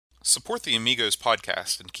Support the Amigos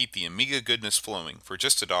podcast and keep the Amiga goodness flowing for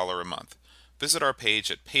just $1 a month. Visit our page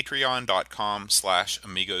at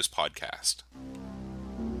patreon.com/AmigosPodcast.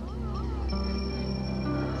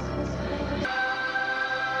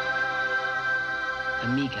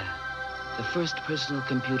 Amiga, the first personal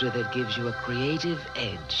computer that gives you a creative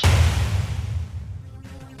edge.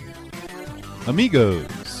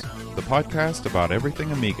 Amigos, the podcast about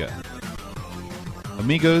everything Amiga.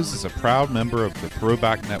 Amigos is a proud member of the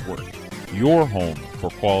Throwback Network, your home for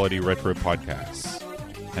quality retro podcasts.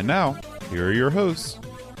 And now, here are your hosts,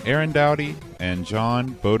 Aaron Dowdy and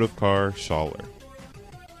John Bodovkar Schaller.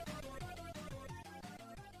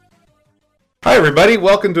 Hi everybody,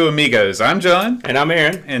 welcome to Amigos. I'm John. And I'm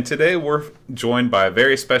Aaron. And today we're joined by a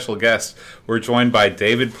very special guest. We're joined by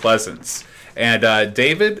David Pleasance. And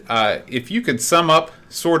David, if you could sum up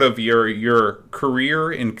sort of your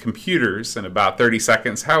career in computers in about 30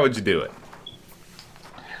 seconds, how would you do it?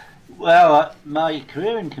 Well, my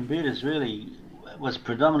career in computers really was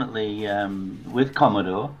predominantly with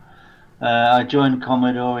Commodore. I joined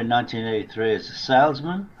Commodore in 1983 as a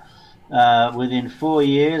salesman. Within 4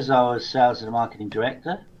 years, I was sales and marketing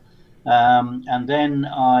director. And then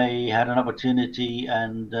I had an opportunity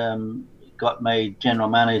and got made general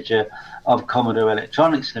manager of Commodore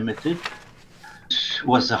Electronics Limited, which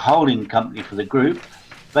was the holding company for the group,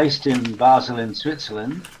 based in Basel in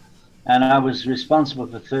Switzerland. And I was responsible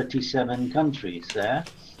for 37 countries there.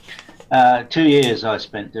 2 years I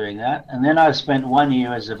spent doing that. And then I spent 1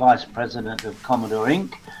 year as a vice president of Commodore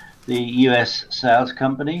Inc., the US sales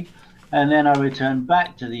company. And then I returned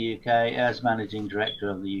back to the UK as managing director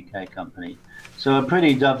of the UK company. So a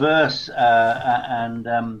pretty diverse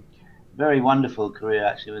and very wonderful career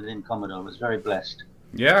actually within Commodore. I was very blessed.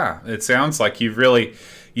 Yeah, it sounds like you've really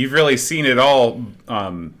seen it all,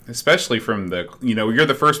 especially from you're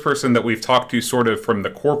the first person that we've talked to sort of from the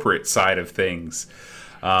corporate side of things.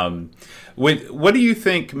 What do you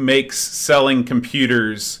think makes selling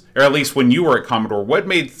computers, or at least when you were at Commodore, what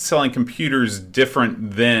made selling computers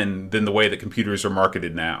different then than the way that computers are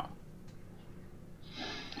marketed now?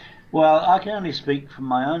 Well, I can only speak from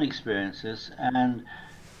my own experiences, and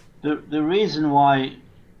the reason why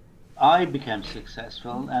I became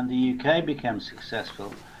successful and the UK became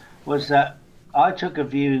successful was that I took a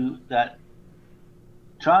view that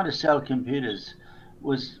trying to sell computers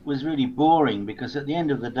was really boring, because at the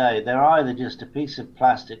end of the day they're either just a piece of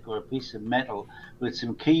plastic or a piece of metal with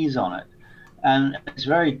some keys on it, and it's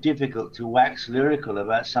very difficult to wax lyrical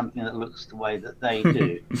about something that looks the way that they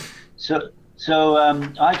do. So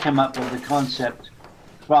I came up with the concept,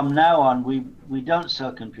 from now on we don't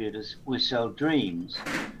sell computers, we sell dreams.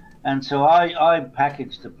 And so I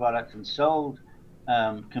packaged the product and sold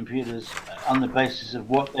computers on the basis of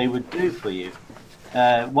what they would do for you.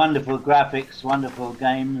 Wonderful graphics, wonderful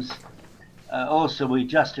games. Also, we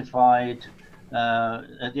justified,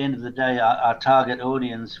 at the end of the day, our target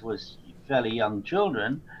audience was fairly young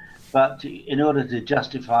children, but in order to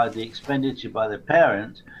justify the expenditure by the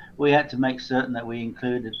parent, we had to make certain that we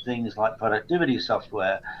included things like productivity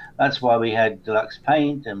software. That's why we had Deluxe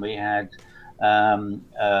Paint, and we had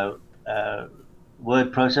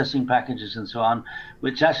word processing packages and so on,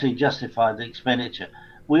 which actually justified the expenditure.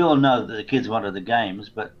 We all know that the kids wanted the games,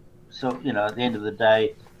 but at the end of the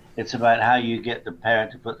day, it's about how you get the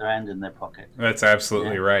parent to put their hand in their pocket. That's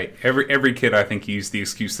absolutely right. Every kid, I think, used the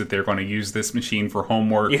excuse that they're going to use this machine for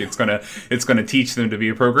homework. Yeah. It's going to teach them to be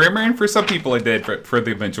a programmer, and for some people it did, but for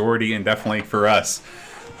the majority, and definitely for us,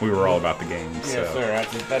 we were all about the games. Yes, sir.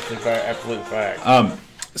 That's an absolute fact.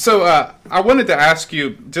 So I wanted to ask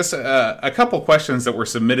you just a couple questions that were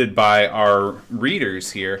submitted by our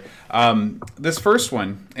readers here. This first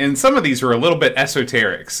one, and some of these are a little bit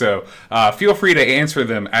esoteric, so feel free to answer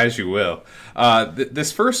them as you will.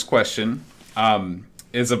 This first question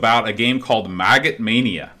is about a game called Maggot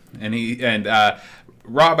Mania, and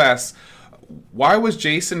Rob asks, why was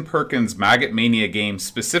Jason Perkins' Maggot Mania game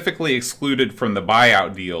specifically excluded from the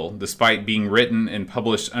buyout deal, despite being written and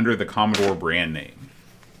published under the Commodore brand name?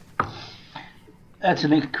 That's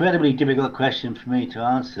an incredibly difficult question for me to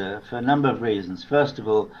answer for a number of reasons. First of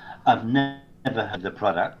all, I've never heard of the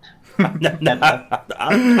product. Never.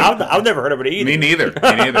 I've never heard of it either. Me neither.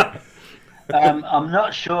 I'm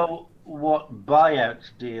not sure what buyout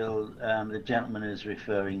deal the gentleman is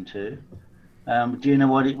referring to. Do you know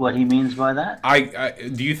what he means by that?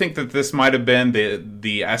 Do you think that this might have been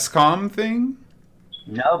the SCOM thing?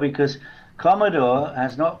 No, because Commodore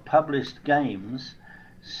has not published games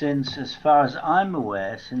since, as far as I'm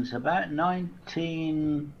aware, since about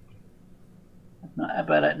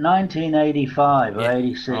 1985 or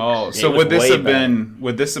 86. Oh, so would this have been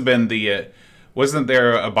Wasn't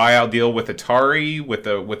there a buyout deal with Atari with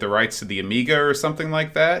the rights to the Amiga or something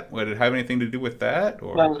like that? Would it have anything to do with that?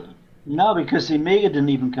 Or Well, no, because the Amiga didn't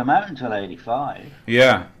even come out until '85.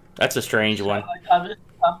 yeah, That's a strange one.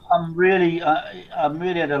 I'm really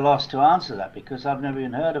at a loss to answer that because I've never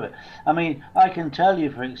even heard of it. I mean, I can tell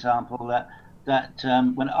you, for example, that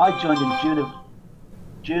when I joined in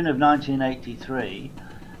June of 1983,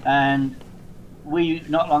 and we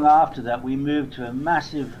not long after that we moved to a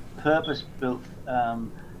massive purpose-built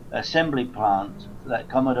assembly plant that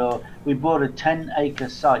Commodore. We bought a 10-acre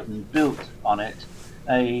site and built on it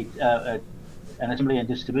an assembly and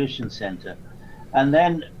distribution center. And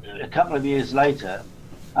then a couple of years later,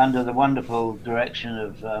 under the wonderful direction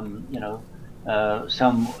of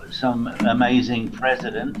some amazing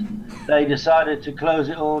president, they decided to close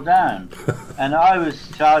it all down. And I was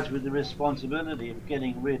charged with the responsibility of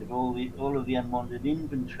getting rid of all of the unwanted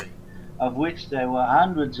inventory, of which there were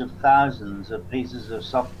hundreds of thousands of pieces of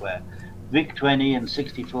software, VIC-20 and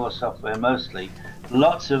 64 software mostly,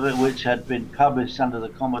 lots of it which had been published under the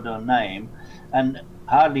Commodore name, and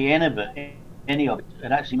hardly any of it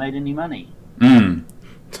had actually made any money. well,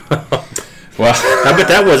 I bet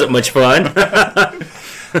that wasn't much fun.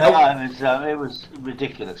 It was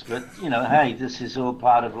ridiculous, but hey, this is all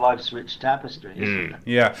part of life's rich tapestry, isn't it?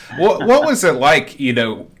 yeah. What was it like, in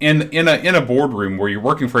a boardroom where you're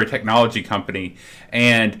working for a technology company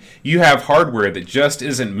and you have hardware that just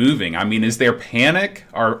isn't moving? I mean, is there panic?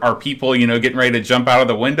 Are people getting ready to jump out of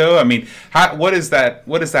the window? I mean, what is that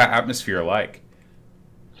atmosphere like?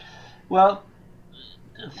 Well,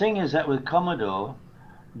 the thing is that with Commodore,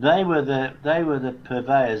 they were the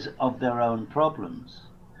purveyors of their own problems.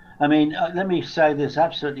 I mean, let me say this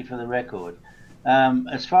absolutely for the record.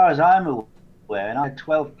 As far as I'm aware, and I had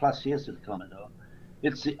 12 plus years with Commodore,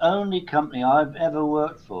 it's the only company I've ever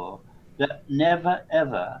worked for that never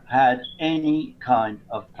ever had any kind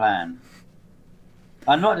of plan.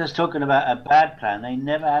 I'm not just talking about a bad plan. They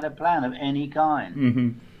never had a plan of any kind. Mm-hmm.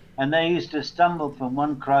 And they used to stumble from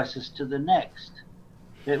one crisis to the next.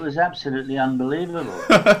 It was absolutely unbelievable.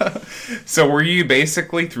 So were you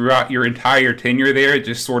basically throughout your entire tenure there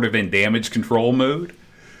just sort of in damage control mode?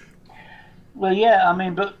 Well, yeah, I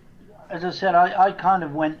mean, but as I said, I kind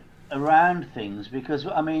of went around things because,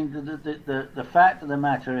 I mean, the fact of the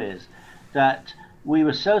matter is that we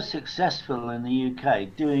were so successful in the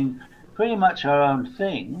UK doing pretty much our own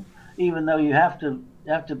thing, even though you have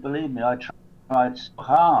to believe me, I tried so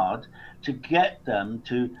hard to get them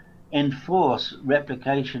to enforce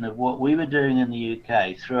replication of what we were doing in the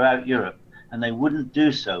UK throughout Europe, and they wouldn't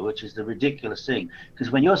do so, which is the ridiculous thing. Because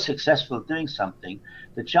when you're successful doing something,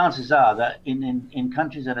 the chances are that in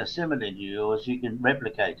countries that are similar to yours, you can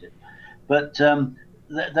replicate it. But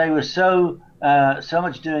they were so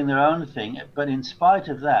much doing their own thing. But in spite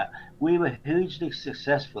of that, we were hugely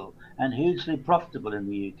successful and hugely profitable in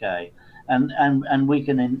the UK, and we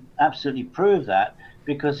can absolutely prove that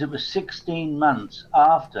because it was 16 months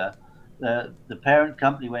after the parent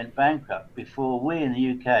company went bankrupt before we in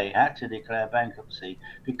the UK had to declare bankruptcy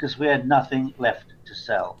because we had nothing left to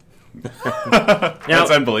sell.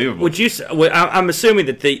 That's unbelievable. Would you? I'm assuming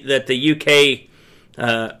that the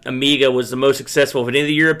UK Amiga was the most successful of any of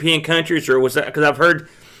the European countries, or was that because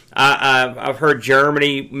I've heard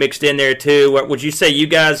Germany mixed in there too? Would you say you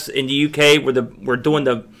guys in the UK were doing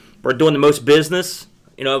the most business?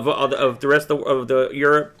 Of the rest of the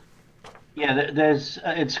Europe. Yeah,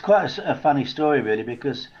 it's quite a funny story really,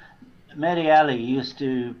 because Mehdi Ali used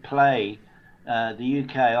to play the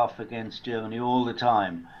UK off against Germany all the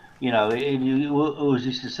time. He always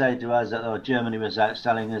used to say to us that Germany was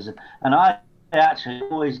outselling us, and I actually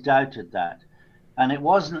always doubted that. And it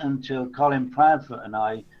wasn't until Colin Proudfoot and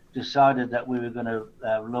I decided that we were going to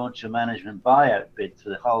launch a management buyout bid for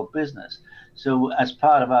the whole business. So as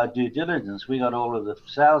part of our due diligence, we got all of the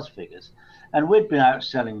sales figures. And we'd been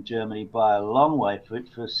outselling Germany by a long way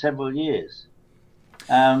for several years.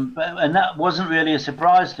 And that wasn't really a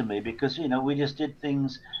surprise to me because, we just did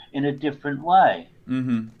things in a different way.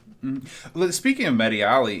 Mm-hmm. Mm-hmm. Speaking of Mehdi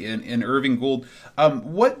Ali and Irving Gould,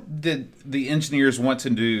 what did the engineers want to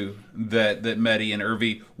do that Mehdi and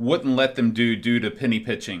Irving wouldn't let them do due to penny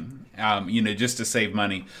pitching? Just to save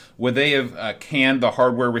money. Would they have canned the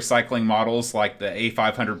hardware recycling models like the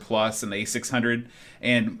A500 Plus and the A600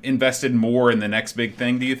 and invested more in the next big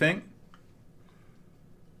thing, do you think?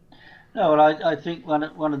 No, well, I think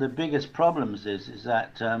one of the biggest problems is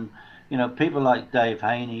that, people like Dave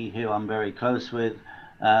Haney, who I'm very close with,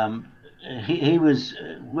 he was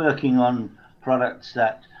working on products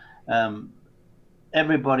that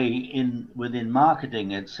everybody within marketing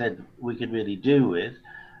had said we could really do with.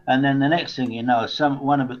 And then the next thing you know,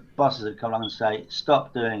 one of the bosses would come along and say,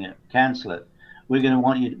 "Stop doing it, cancel it. We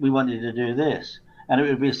want you to do this," and it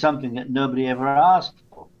would be something that nobody ever asked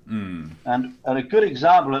for. And a good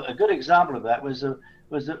example of that was the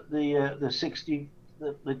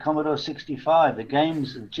Commodore 65, the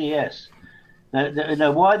games of GS.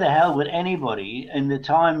 Why the hell would anybody in the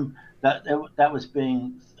time that was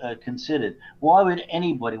being considered? Why would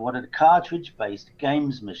anybody want a cartridge-based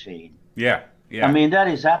games machine? Yeah. Yeah. I mean, that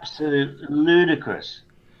is absolutely ludicrous.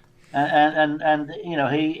 And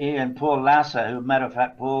he and Paul Lasser, who, matter of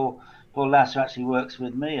fact, Paul Lasser actually works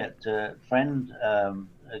with me at Friend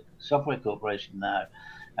Software Corporation now.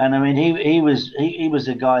 And I mean, he was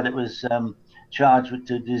a guy that was charged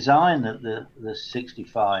to design the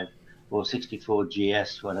 65 or 64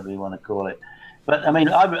 GS, whatever you want to call it. But I mean,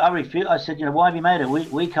 I refused. I said, why have you made it?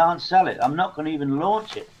 We can't sell it. I'm not going to even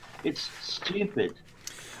launch it. It's stupid.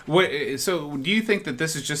 So do you think that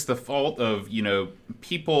this is just the fault of,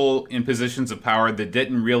 people in positions of power that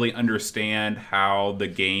didn't really understand how the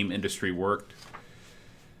game industry worked?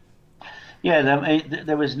 Yeah,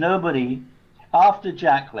 there was nobody after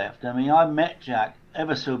Jack left. I mean, I met Jack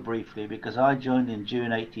ever so briefly because I joined in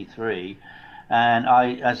June '83, and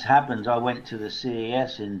as happens, I went to the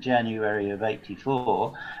CES in January of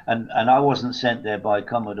 '84, and I wasn't sent there by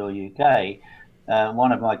Commodore UK.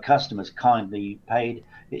 One of my customers kindly paid.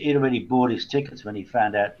 He'd already bought his tickets when he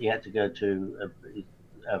found out he had to go to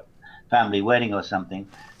a family wedding or something.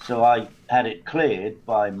 So I had it cleared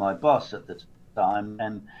by my boss at the time,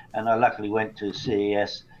 and I luckily went to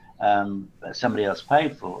CES. Somebody else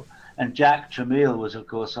paid for. And Jack Tramiel was, of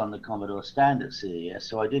course, on the Commodore stand at CES,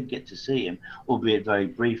 so I did get to see him, albeit very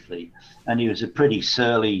briefly. And he was a pretty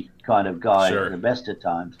surly kind of guy Sure. at the best of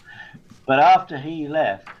times. But after he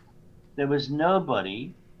left, there was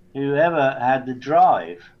nobody who ever had the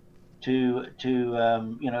drive to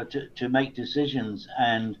make decisions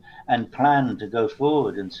and plan to go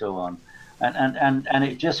forward and so on. And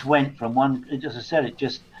it just went from one. As I said, it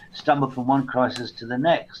just stumbled from one crisis to the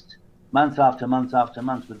next, month after month after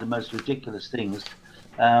month, with the most ridiculous things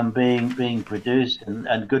being produced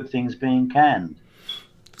and good things being canned.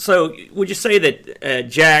 So would you say that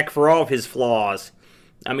Jack, for all of his flaws,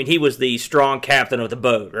 I mean, he was the strong captain of the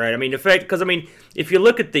boat, right? I mean, because if you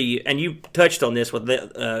look at and you touched on this with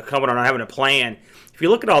the Commodore not having a plan. If you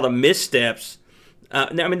look at all the missteps,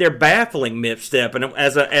 I mean, they're baffling misstep. And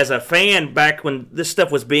as a fan, back when this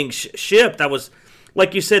stuff was being shipped, I was,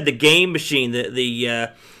 like you said, the game machine,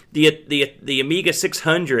 the Amiga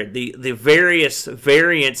 600, the various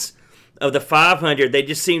variants of the 500, they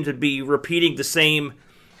just seem to be repeating the same.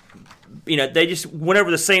 They just went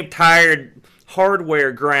over the same tired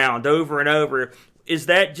hardware ground over and over. Is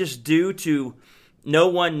that just due to no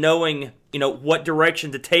one knowing, what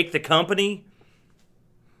direction to take the company?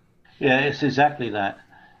 Yeah, it's exactly that,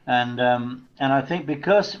 and I think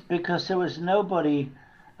because there was nobody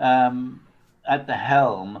at the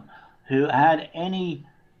helm who had any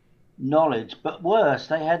knowledge, but worse,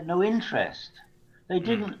 they had no interest. They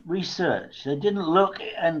didn't research. They didn't look,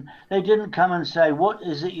 and they didn't come and say, "What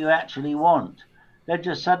is it you actually want?" They'd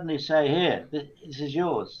just suddenly say, "Here, this is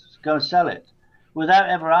yours. Go and sell it," without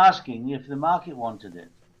ever asking if the market wanted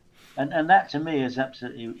it. And that to me is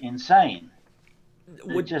absolutely insane.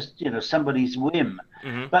 Just somebody's whim.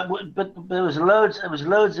 Mm-hmm. But there was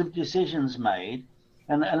loads of decisions made,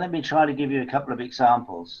 and let me try to give you a couple of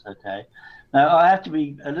examples. Okay. Now, I have to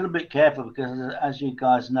be a little bit careful because, as you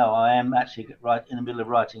guys know, I am actually in the middle of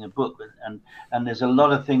writing a book, and there's a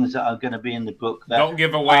lot of things that are going to be in the book that don't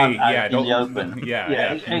give away. In the open.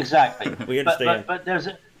 Yeah. Exactly. We understand. But there's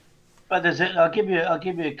I'll give you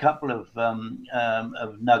a couple of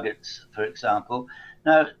nuggets, for example.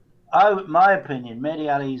 Now, my opinion, Mehdi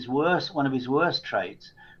Ali's one of his worst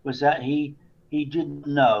traits was that he didn't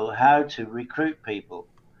know how to recruit people.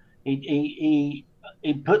 He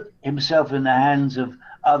put himself in the hands of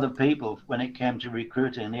other people when it came to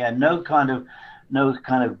recruiting. He had no kind of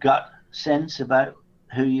gut sense about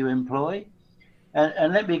who you employ.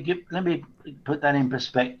 And let me put that in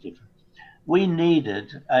perspective. We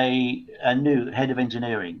needed a new head of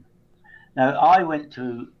engineering. Now, I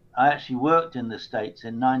actually worked in the States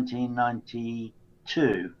in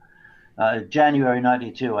 1992. January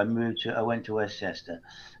 92, I went to Westchester.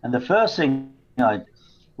 And the first thing I did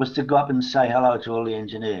was to go up and say hello to all the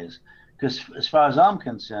engineers. Because as far as I'm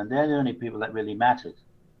concerned, they're the only people that really mattered,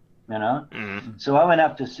 Mm-hmm. So I went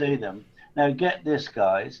up to see them. Now, get this,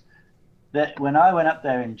 guys, that when I went up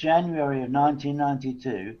there in January of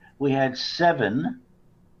 1992, we had seven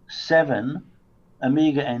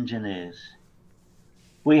Amiga engineers.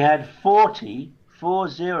 We had 40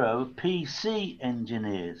 40 PC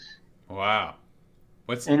engineers Wow.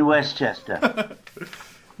 What's in Westchester.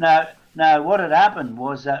 Now, what had happened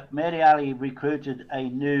was that Mehdi Ali recruited a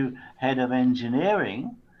new head of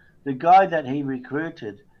engineering. The guy that he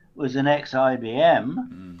recruited was an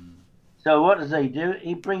ex-IBM. So what does he do?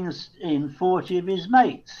 He brings in 40 of his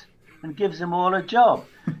mates and gives them all a job.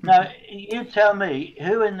 Now, you tell me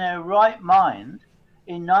who in their right mind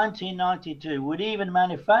in 1992 would even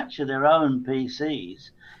manufacture their own PCs,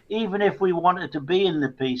 even if we wanted to be in the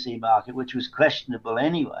PC market, which was questionable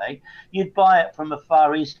anyway. You'd buy it from a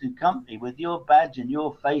Far Eastern company with your badge and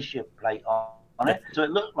your fascia plate on it, so it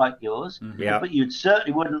looked like yours, but you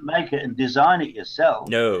certainly wouldn't make it and design it yourself.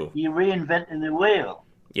 No. You're reinventing the wheel.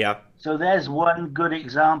 Yeah. So there's one good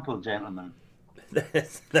example, gentlemen.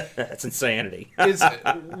 That's insanity.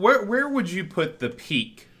 Where would you put the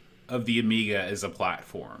peak of the Amiga as a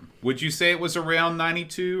platform? Would you say it was around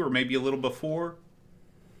 92 or maybe a little before?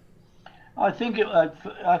 I think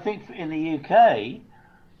in the UK,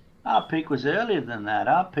 our peak was earlier than that.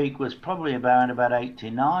 Our peak was probably about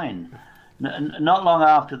 89. Not long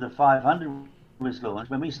after the 500 was launched,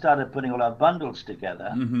 when we started putting all our bundles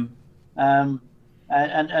together. And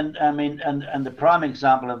I mean, and the prime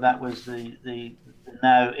example of that was the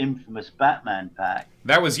now infamous Batman pack.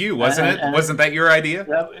 That was you, wasn't it? Wasn't that your idea?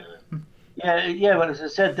 Yeah. Well, as I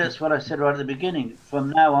said, that's what I said right at the beginning. From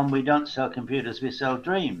now on, we don't sell computers; we sell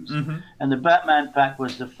dreams. And the Batman pack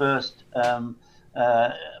was the first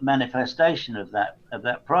manifestation of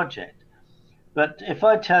that project. But if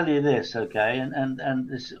I tell you this, okay, and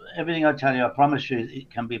this, everything I tell you, I promise you, it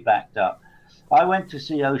can be backed up. I went to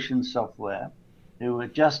see Ocean Software, who were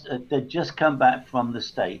they'd just come back from the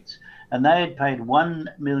States, and they had paid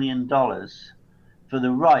 $1 million for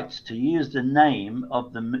the rights to use the name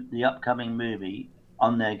of the upcoming movie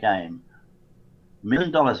on their game.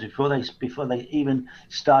 $1 million before they even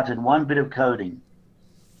started one bit of coding.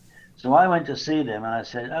 So I went to see them and I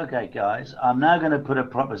said, okay, guys, I'm now going to put a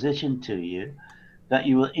proposition to you that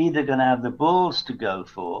you are either going to have the balls to go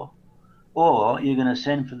for, or you're going to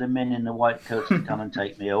send for the men in the white coats to come and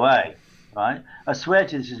take me away, right? I swear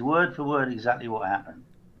to you, this is word for word exactly what happened.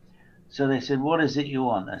 So they said, what is it you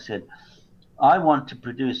want? I said, I want to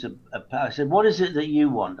produce I said, what is it that you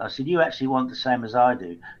want? I said, you actually want the same as I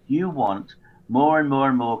do. You want more and more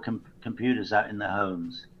and more computers out in the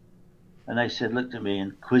homes. And they said, looked at me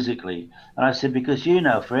and quizzically. And I said, because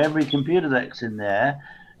for every computer that's in there,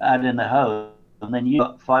 out in the home, and then you've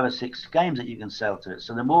got 5 or 6 games that you can sell to it.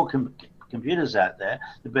 So the more computers out there,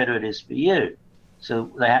 the better it is for you.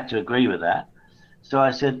 So they had to agree with that. So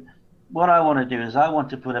I said, what I want to do is I want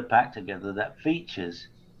to put a pack together that features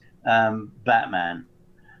Batman.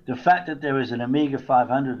 The fact that there is an Amiga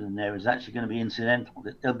 500 in there is actually going to be incidental.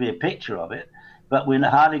 There'll be a picture of it, but we're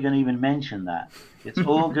hardly going to even mention that. It's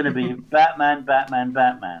all going to be Batman, Batman,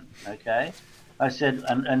 Batman, okay? I said,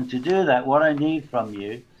 and to do that, what I need from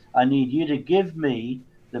you, I need you to give me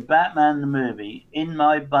the Batman the movie in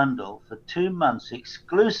my bundle for 2 months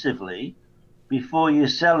exclusively before you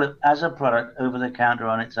sell it as a product over the counter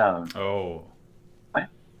on its own. Oh.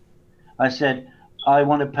 I said, I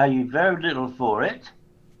want to pay you very little for it,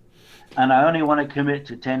 and I only want to commit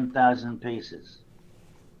to 10,000 pieces.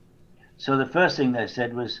 So the first thing they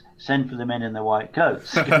said was, send for the men in the white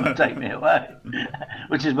coats, come and take me away,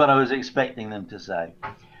 which is what I was expecting them to say.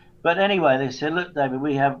 But anyway, they said, look, David,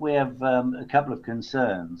 we have a couple of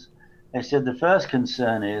concerns. They said the first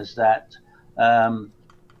concern is that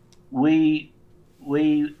we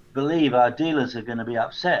believe our dealers are going to be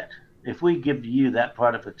upset if we give you that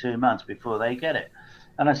product for 2 months before they get it.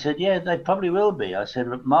 And I said, yeah, they probably will be. I said,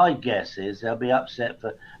 my guess is they'll be upset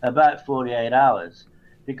for about 48 hours.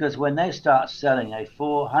 Because when they start selling a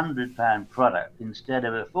 £400 product instead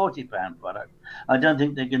of a £40 product, I don't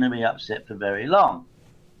think they're going to be upset for very long.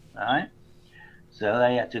 All right? So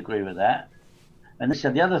they had to agree with that. And they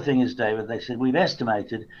said, the other thing is, David, they said, we've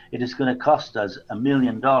estimated it is going to cost us $1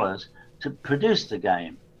 million to produce the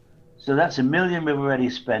game. So that's $1 million we've already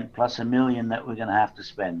spent plus $1 million that we're going to have to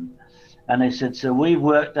spend. And they said, so we've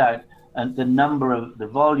worked out the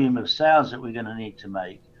volume of sales that we're going to need to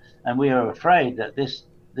make. And we are afraid that this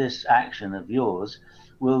action of yours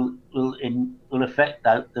will affect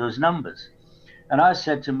those numbers. And I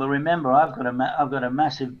said to him, well, remember, I've got a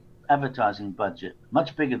massive advertising budget,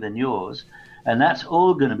 much bigger than yours, and that's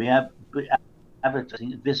all going to be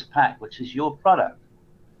advertising this pack, which is your product.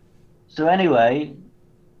 So anyway,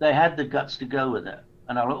 they had the guts to go with it,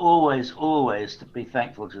 and I'll always be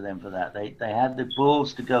thankful to them for that. They had the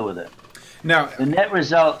balls to go with it. Now, the net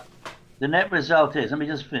result is, let me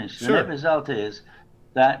just finish. The Sure. net result is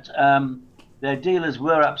that their dealers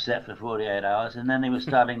were upset for 48 hours, and then they were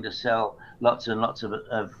starting to sell lots and lots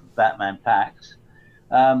of Batman packs.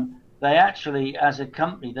 They actually, as a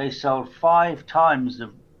company, they sold 5 times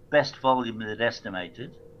the best volume they'd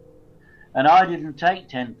estimated. And I didn't take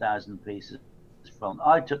 10,000 pieces from.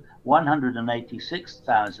 I took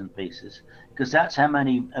 186,000 pieces, because that's how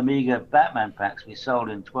many Amiga Batman packs we sold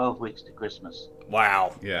in 12 weeks to Christmas.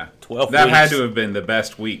 Wow. Yeah. 12 that weeks. had to have been the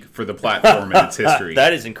best week for the platform in its history.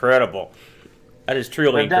 That is incredible. That is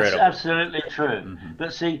truly incredible. That's absolutely true. Mm-hmm.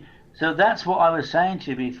 But see, so that's what I was saying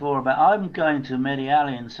to you before about I'm going to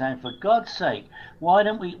Mediali and saying, for God's sake, why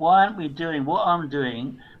aren't we doing what I'm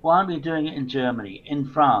doing? Why aren't we doing it in Germany, in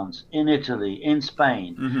France, in Italy, in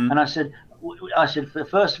Spain? Mm-hmm. And I said,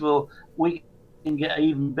 first of all, we can get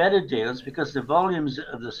even better deals because the volumes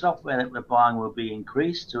of the software that we're buying will be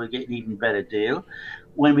increased, so we get an even better deal.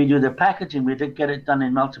 When we do the packaging, we get it done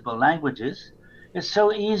in multiple languages. It's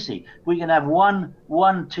so easy. We can have one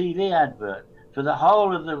TV advert for the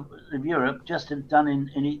whole of Europe, just done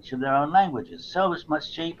in each of their own languages. So it's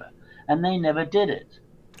much cheaper. And they never did it.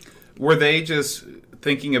 Were they just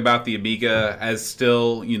thinking about the Amiga as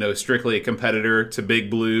still, strictly a competitor to Big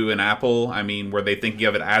Blue and Apple? I mean, were they thinking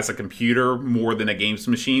of it as a computer more than a games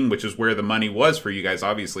machine, which is where the money was for you guys,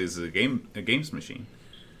 obviously, as a games machine?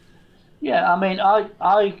 Yeah, I mean,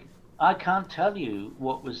 I can't tell you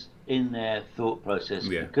what was in their thought process,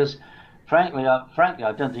 because frankly,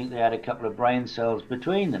 I don't think they had a couple of brain cells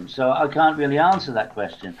between them. So I can't really answer that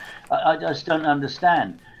question. I just don't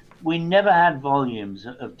understand. We never had volumes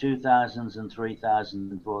of 2000s and 3000s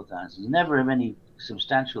and 4000s, never of any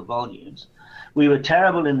substantial volumes. We were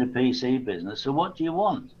terrible in the PC business, so what do you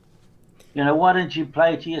want? Why don't you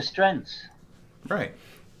play to your strengths? Right.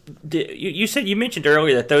 You mentioned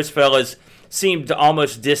earlier that those fellas seemed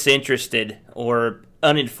almost disinterested or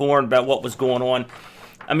uninformed about what was going on.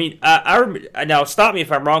 I mean, now stop me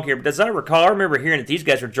if I'm wrong here, but as I recall, I remember hearing that these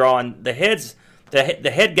guys were drawing the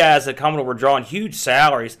head guys at Commodore were drawing huge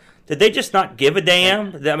salaries. Did they just not give a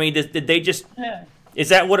damn? I mean, did they just? Yeah. Is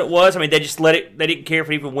that what it was? I mean, they just let it. They didn't care if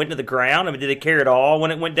it even went to the ground. I mean, did they care at all when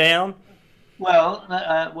it went down? Well,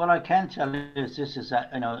 what I can tell you is this: is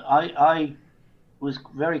that I was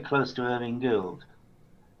very close to Irving Gould.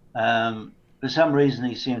 For some reason,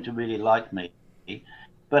 he seemed to really like me.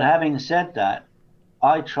 But having said that,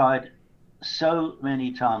 I tried so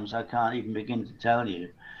many times I can't even begin to tell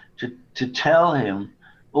you to tell him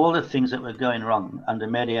all the things that were going wrong under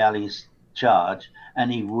Mediali's charge, and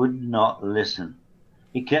he would not listen.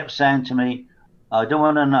 He kept saying to me, I don't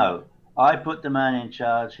want to know. I put the man in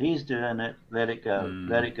charge. He's doing it. Let it go.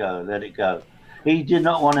 Let it go. Let it go. He did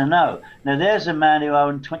not want to know. Now, there's a man who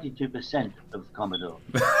owned 22% of Commodore.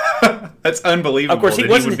 That's unbelievable. Of course, he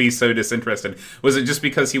would be so disinterested. Was it just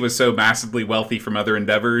because he was so massively wealthy from other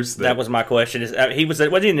endeavors? That was my question.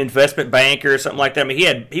 Was he an investment banker or something like that? I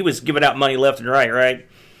mean, he was giving out money left and right?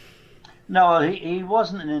 No, he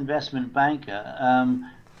wasn't an investment banker,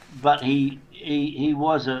 but he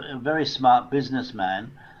was a very smart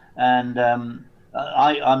businessman. And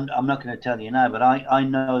I'm not going to tell you now, but I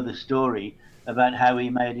know the story about how he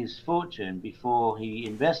made his fortune before he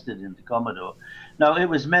invested into Commodore. No, it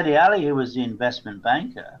was Mediali who was the investment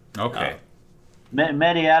banker. Okay.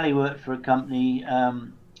 Mediali worked for a company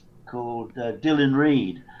called Dillon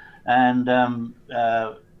Read, and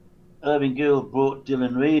Irving Gould brought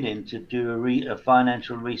Dillon Read in to do a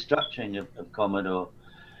financial restructuring of Commodore.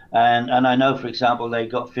 And I know, for example, they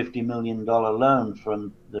got $50 million loan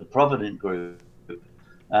from the Provident Group.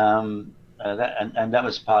 That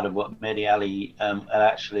was part of what Mediali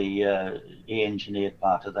he engineered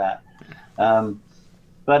part of that.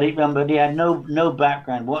 But he had no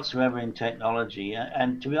background whatsoever in technology,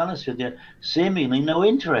 and to be honest with you, seemingly no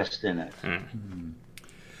interest in it. Mm-hmm.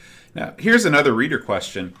 Now, here's another reader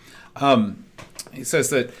question. He says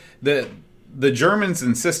that the Germans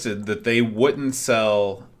insisted that they wouldn't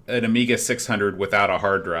sell an Amiga 600 without a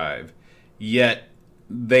hard drive, yet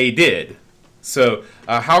they did. So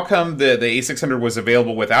how come the A600 was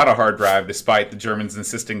available without a hard drive, despite the Germans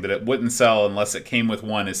insisting that it wouldn't sell unless it came with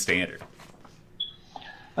one as standard?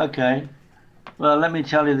 Okay. Well, let me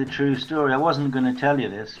tell you the true story. I wasn't going to tell you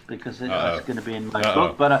this because it's going to be in my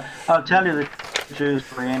book, but I'll tell you the true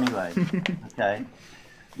story anyway. Okay.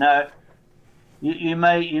 Now, you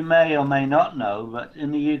may or may not know, but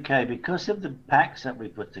in the UK, because of the packs that we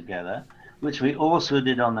put together, which we also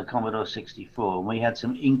did on the Commodore 64, and we had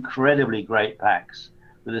some incredibly great packs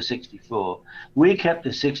with the 64. We kept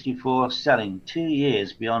the 64 selling 2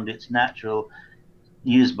 years beyond its natural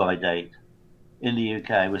use-by date in the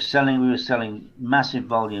UK. We were selling massive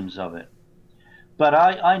volumes of it. But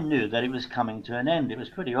I knew that it was coming to an end. It was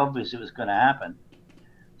pretty obvious it was going to happen.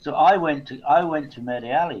 So I went to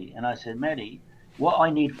Mehdi Ali and I said, Mehdi, what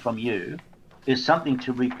I need from you is something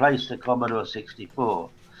to replace the Commodore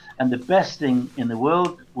 64. And the best thing in the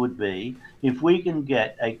world would be if we can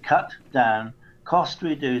get a cut down, cost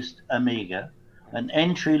reduced Amiga, an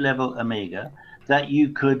entry level Amiga that you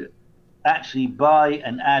could actually buy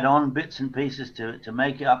and add on bits and pieces to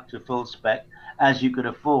make it up to full spec as you could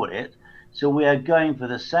afford it. So we are going for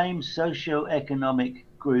the same socio-economic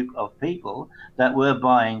group of people that were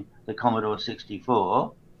buying the Commodore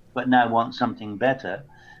 64, but now want something better.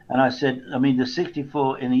 And I said, I mean, the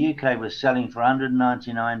 64 in the UK was selling for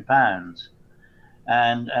 £199.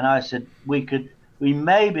 And I said, we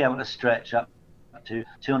may be able to stretch up to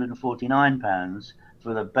 £249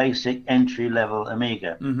 for the basic entry level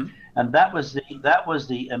Amiga. Mm-hmm. And that was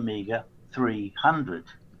the Amiga 300.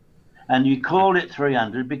 And you called it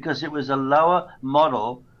 300 because it was a lower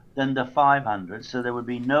model than the 500, so there would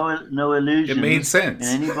be no illusion. It made sense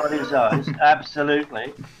in anybody's eyes.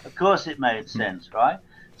 Absolutely, of course, it made sense, right?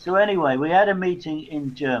 So anyway, we had a meeting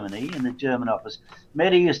in Germany, in the German office.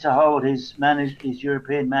 Mehdi used to hold his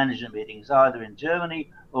European management meetings either in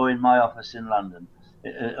Germany or in my office in London.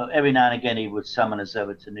 Every now and again, he would summon us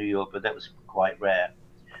over to New York, but that was quite rare.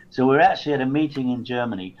 So we were actually at a meeting in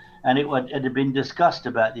Germany, and it had been discussed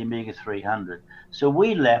about the Amiga 300. So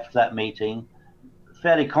we left that meeting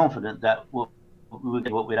fairly confident that we would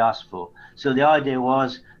get what we'd asked for. So the idea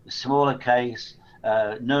was a smaller case,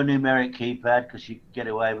 no numeric keypad because you could get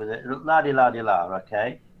away with it, la-di-la-di-la,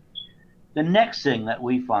 okay? The next thing that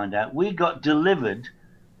we find out, we got delivered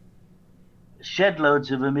shed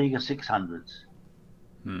loads of Amiga 600s,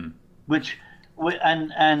 which...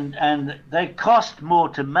 And they cost more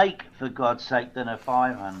to make, for God's sake, than a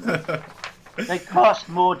 500. They cost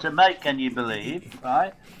more to make, can you believe,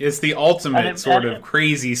 right? It's the ultimate sort of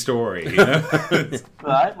crazy story. You know?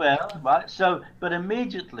 Right. So, but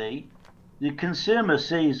immediately, the consumer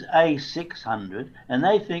sees a 600, and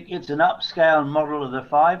they think it's an upscale model of the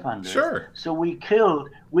 500. Sure. So we killed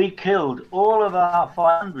all of our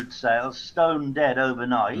 500 sales stone dead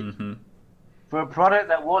overnight. Mm-hmm. For a product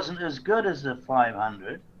that wasn't as good as the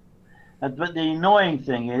 500. But the annoying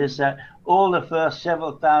thing is that all the first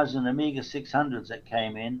several thousand Amiga 600s that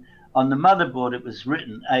came in, on the motherboard it was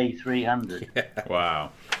written A300. Yeah.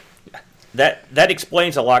 Wow. That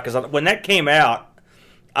explains a lot, because when that came out,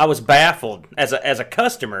 I was baffled as a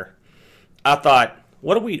customer. I thought,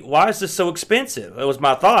 why is this so expensive? It was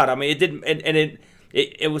my thought. I mean, it didn't, and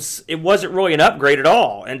it wasn't really an upgrade at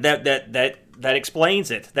all, and that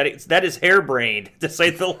explains it. That is harebrained, to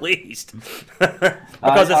say the least.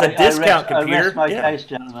 Because it's a discount computer. I rest my case,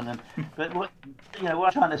 gentlemen. But what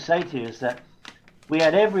I'm trying to say to you is that we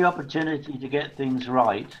had every opportunity to get things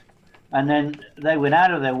right, and then they went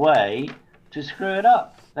out of their way to screw it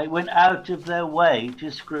up. They went out of their way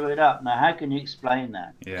to screw it up. Now, how can you explain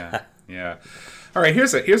that? Yeah. All right,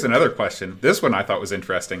 here's another question. This one I thought was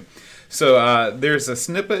interesting. So there's a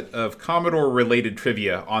snippet of Commodore-related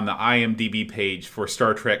trivia on the IMDb page for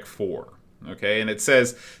Star Trek IV. Okay, and it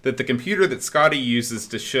says that the computer that Scotty uses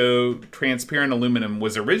to show transparent aluminum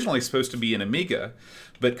was originally supposed to be an Amiga,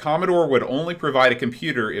 but Commodore would only provide a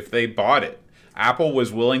computer if they bought it. Apple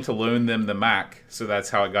was willing to loan them the Mac, so that's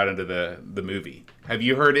how it got into the movie. Have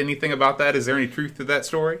you heard anything about that? Is there any truth to that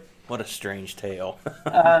story? What a strange tale.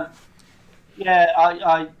 Yeah,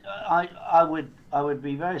 I would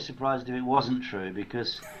be very surprised if it wasn't true,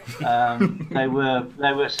 because they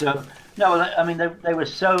were so they were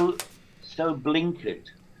so blinkered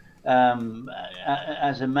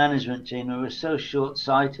as a management team. They were so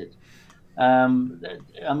short-sighted. I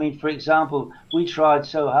mean, for example, we tried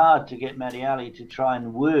so hard to get Mehdi Ali to try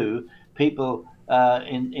and woo people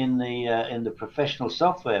in the professional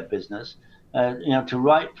software business, to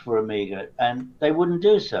write for Amiga, and they wouldn't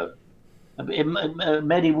do so.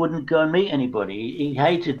 Mehdi wouldn't go and meet anybody. He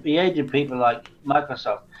hated people like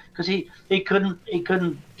Microsoft because he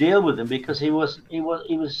couldn't deal with them, because he was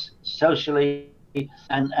socially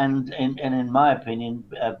and in my opinion,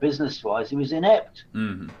 business wise, he was inept.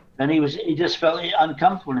 Mm-hmm. And he just felt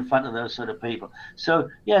uncomfortable in front of those sort of people. So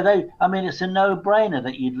yeah, it's a no-brainer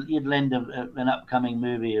that you'd lend an upcoming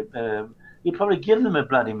movie. You'd probably give them a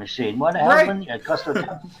bloody machine. Why the hell wouldn't you? It cost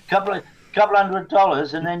a couple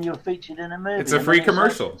 $100, and then you're featured in a movie. It's a free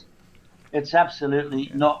commercial. It's absolutely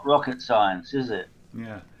not rocket science, is it?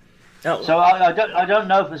 Yeah. Oh. So I don't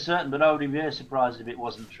know for certain, but I would be very surprised if it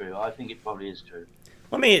wasn't true. I think it probably is true.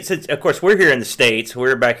 I mean, of course, we're here in the States.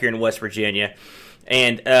 We're back here in West Virginia,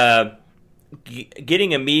 and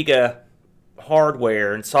getting Amiga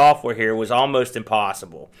hardware and software here was almost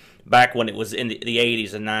impossible back when it was in the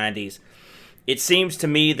 80s and 90s. It seems to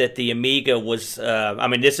me that the Amiga was. I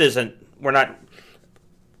mean, this isn't. We're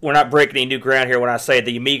not breaking any new ground here when I say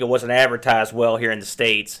the Amiga wasn't advertised well here in the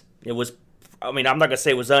States. It was. I mean, I'm not gonna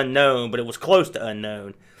say it was unknown, but it was close to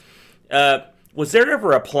unknown. Was there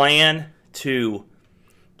ever a plan to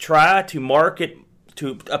try to market,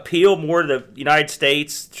 to appeal more to the United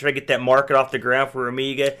States, to try to get that market off the ground for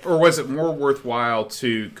Amiga? Or was it more worthwhile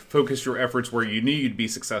to focus your efforts where you knew you'd be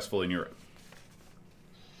successful in Europe?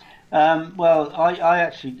 Well, I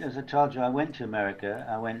actually, as I told you, I went to America.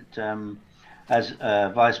 I went as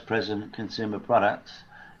Vice President Consumer Products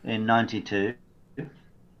in '92.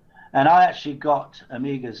 And I actually got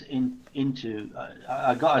Amigas into,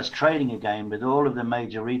 I got us trading again with all of the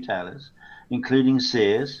major retailers, including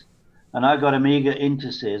Sears. And I got Amiga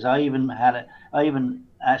into Sears. I even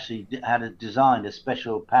actually had designed a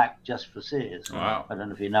special pack just for Sears. Wow. I don't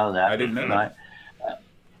know if you know that. I didn't know right?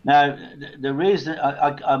 Now, the reason,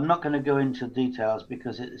 I'm not going to go into details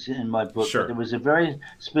because it's in my book, Sure. but there was a very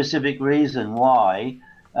specific reason why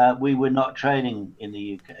we were not trading in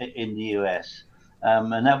the US.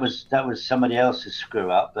 And that was somebody else's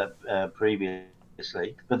screw up that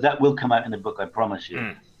previously, but that will come out in the book, I promise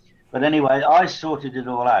you. But anyway, I sorted it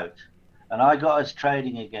all out, and I got us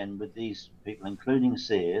trading again with these people, including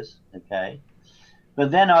Sears. Okay, but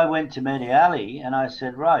then I went to Mehdi Ali and I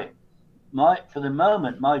said, right, for the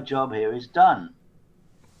moment, my job here is done.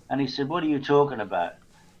 And he said, what are you talking about?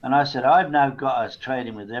 And I said, I've now got us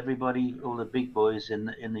trading with everybody, all the big boys in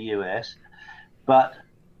the US, but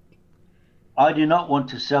I do not want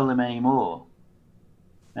to sell them anymore.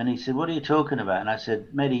 And he said, what are you talking about? And I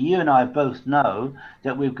said, Mehdi, you and I both know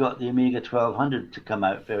that we've got the Amiga 1200 to come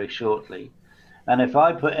out very shortly. And if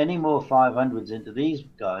I put any more 500s into these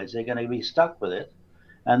guys, they're going to be stuck with it.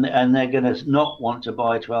 And they're going to not want to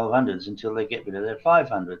buy 1200s until they get rid of their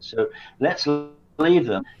 500s. So let's leave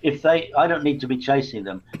them. I don't need to be chasing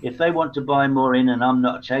them. If they want to buy more in and I'm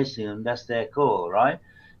not chasing them, that's their call, right?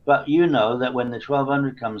 But you know that when the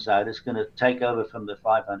 1200 comes out, it's going to take over from the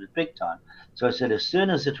 500 big time. So I said, as soon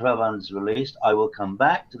as the 1200 is released, I will come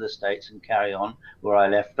back to the States and carry on where I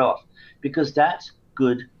left off, because that's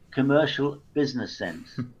good commercial business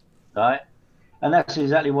sense, right? And that's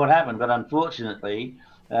exactly what happened. But unfortunately,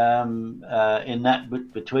 between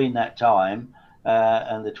that time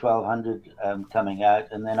and the 1200 coming out,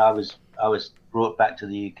 and then I was brought back to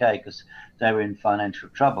the UK because they were in financial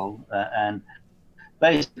trouble and.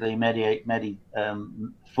 Basically, Mehdi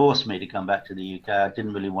forced me to come back to the UK. I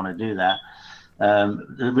didn't really want to do that.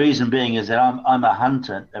 The reason being is that I'm a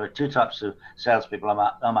hunter. There are two types of salespeople.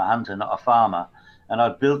 I'm a hunter, not a farmer. And I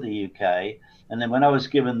built the UK. And then when I was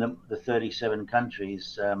given the 37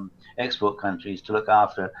 countries, export countries to look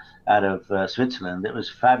after out of Switzerland, it was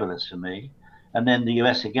fabulous for me. And then the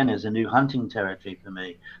US again is a new hunting territory for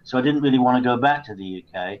me. So I didn't really want to go back to the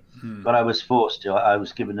UK, but I was forced to. I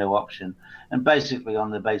was given no option. And basically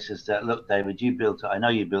on the basis that, look, David, you built it. I know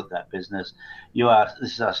you built that business.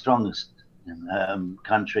 This is our strongest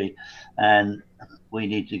country, and we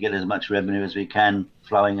need to get as much revenue as we can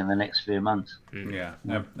flowing in the next few months. Yeah,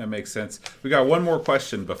 that makes sense. We got one more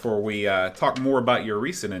question before we talk more about your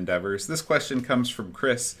recent endeavors. This question comes from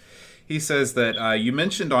Chris. He says that you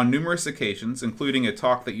mentioned on numerous occasions, including a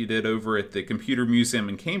talk that you did over at the Computer Museum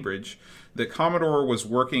in Cambridge, that Commodore was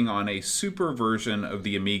working on a super version of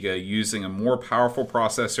the Amiga using a more powerful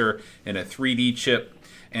processor and a 3D chip,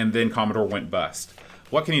 and then Commodore went bust.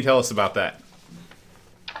 What can you tell us about that?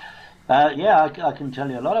 Yeah, I can tell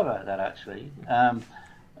you a lot about that, actually. I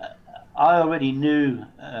already knew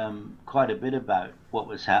quite a bit about what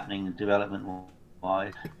was happening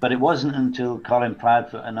development-wise, but it wasn't until Colin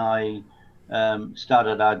Proudfoot and I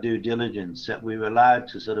started our due diligence that we were allowed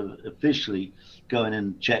to sort of officially go in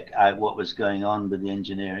and check out what was going on with the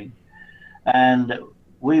engineering. And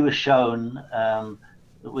we were shown,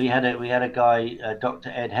 we had a guy, Dr.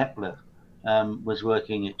 Ed Hepler, was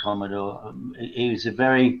working at Commodore. He was a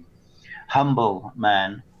very humble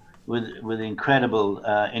man with incredible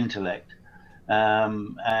intellect.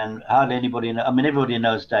 And hardly anybody, everybody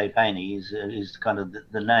knows Dave Haney. He's kind of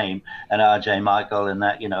the name, and R.J. Michael and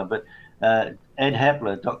that, but Ed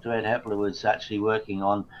Hepler, Dr. Ed Hepler was actually working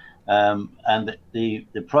on, and the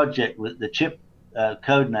project, the chip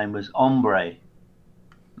code name was Ombre,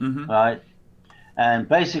 right? And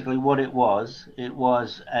basically what it was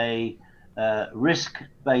a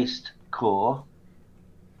RISC-based core,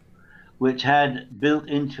 which had built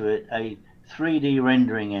into it a 3D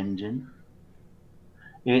rendering engine.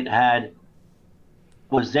 It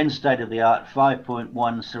was then state-of-the-art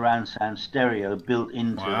 5.1 surround sound stereo built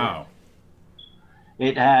into it.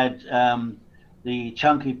 It had the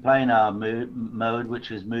chunky planar mode, which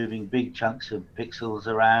was moving big chunks of pixels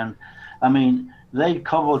around. I mean, they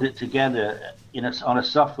cobbled it together on a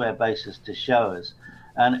software basis to show us,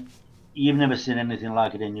 and you've never seen anything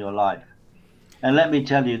like it in your life. And let me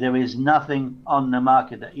tell you, there is nothing on the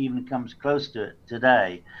market that even comes close to it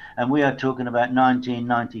today. And we are talking about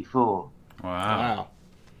 1994. Wow.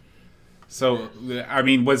 So, I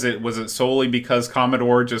mean, was it solely because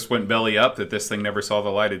Commodore just went belly up that this thing never saw the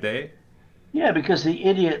light of day? Yeah, because the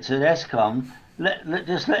idiots at ESCOM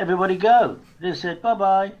just let everybody go. They said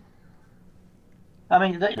bye-bye. I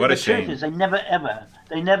mean, the truth is, they never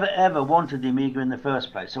ever wanted the Amiga in the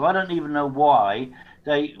first place. So I don't even know why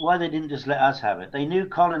they didn't just let us have it. They knew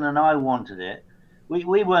Colin and I wanted it. We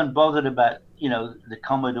weren't bothered about the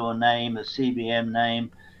Commodore name, the CBM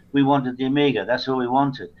name. We wanted the Amiga. That's all we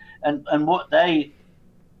wanted. And what they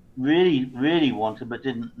really wanted, but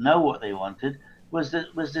didn't know what they wanted, was the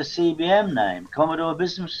CBM name, Commodore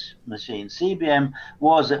Business Machine. CBM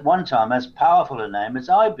was at one time as powerful a name as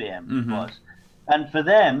IBM was. And for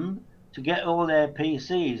them to get all their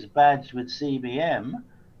PCs badged with CBM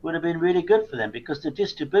would have been really good for them, because the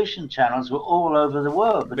distribution channels were all over the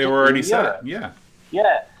world. They were already set, yeah.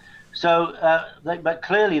 Yeah. So, but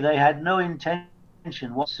clearly they had no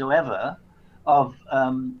intention whatsoever of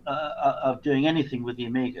doing anything with the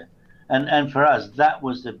Amiga. And for us, that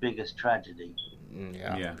was the biggest tragedy.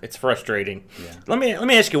 Yeah. It's frustrating. Yeah. Let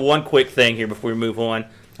me ask you one quick thing here before we move on.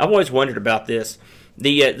 I've always wondered about this.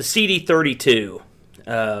 The CD32.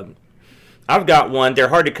 I've got one. They're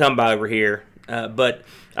hard to come by over here. But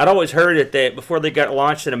I'd always heard that before they got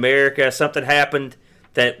launched in America, something happened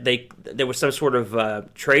that there was some sort of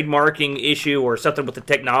trademarking issue or something with the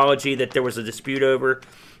technology that there was a dispute over,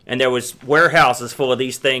 and there was warehouses full of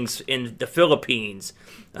these things in the Philippines.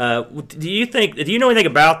 Do you know anything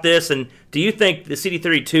about this? And do you think the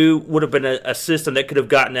CD32 would have been a system that could have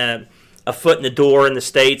gotten a foot in the door in the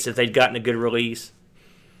States if they'd gotten a good release?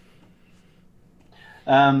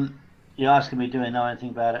 You're asking me, do I know anything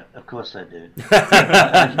about it? Of course I do.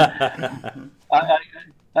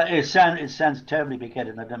 It sounds terribly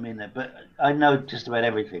big-headed, and I don't mean that, but I know just about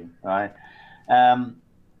everything, right?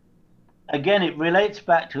 Again, it relates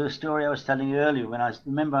back to a story I was telling you earlier when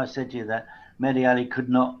I said to you that Mehdi Ali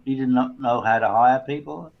did not know how to hire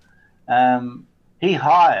people. He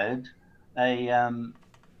hired a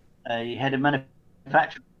head of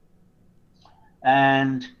manufacturing,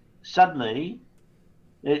 and suddenly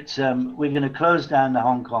it's we're going to close down the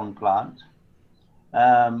Hong Kong plant.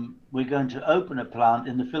 We're going to open a plant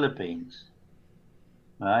in the Philippines.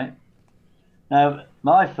 Right? Now,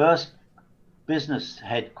 my first business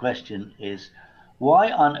head question is,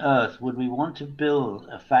 why on earth would we want to build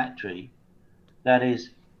a factory that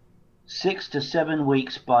is 6 to 7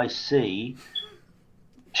 weeks by sea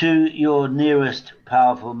to your nearest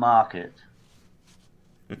powerful market,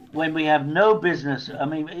 when we have no business? I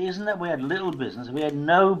mean, isn't that we had little business? We had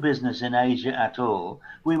no business in Asia at all.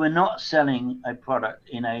 We were not selling a product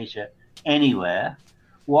in Asia anywhere.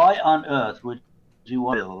 Why on earth would you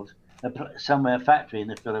build a factory in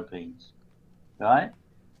the Philippines? Right?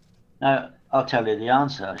 Now, I'll tell you the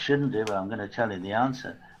answer. I shouldn't do, but I'm going to tell you the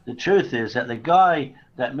answer. The truth is that the guy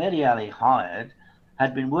that Mehdi Ali hired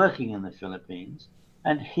had been working in the Philippines,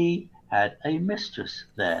 and he had a mistress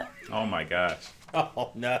there. Oh, my gosh.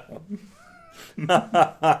 Oh, no.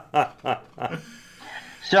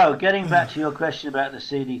 So, getting back to your question about the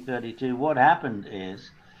CD32, what happened is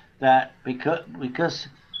that because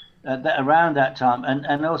that around that time,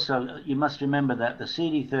 and also you must remember that the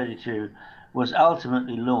CD32 was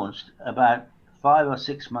ultimately launched about 5 or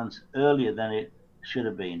 6 months earlier than it should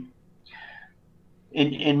have been.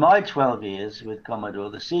 In my 12 years with Commodore,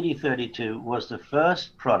 the CD32 was the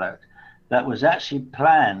first product that was actually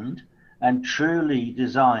planned and truly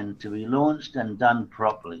designed to be launched and done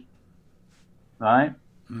properly, right?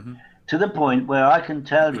 Mm-hmm. To the point where I can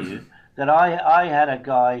tell you that I had a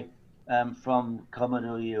guy from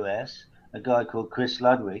Commodore US, a guy called Chris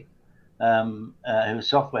Ludwig, who was a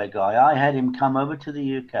software guy. I had him come over to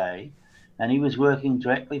the UK, and he was working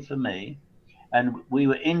directly for me, and we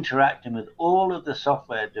were interacting with all of the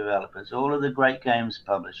software developers, all of the great games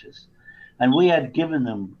publishers. And we had given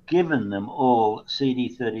them all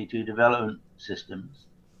CD32 development systems.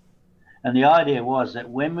 And the idea was that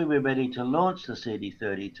when we were ready to launch the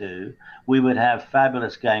CD32, we would have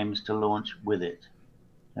fabulous games to launch with it.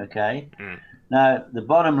 Okay? Now, the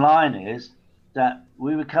bottom line is that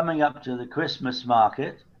we were coming up to the Christmas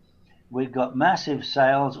market. We'd got massive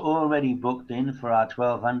sales already booked in for our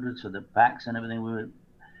 1200s, for the packs and everything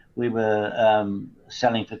we were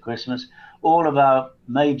selling for Christmas. all of our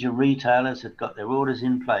major retailers had got their orders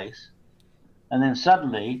in place, and then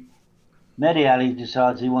suddenly Mediali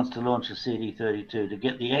decides he wants to launch a CD32 to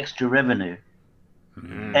get the extra revenue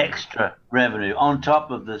on top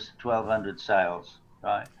of this 1,200 sales,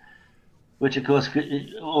 right? Which, of course,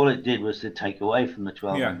 all it did was to take away from the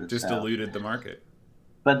 1,200 just sales. diluted the market.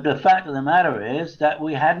 But the fact of the matter is that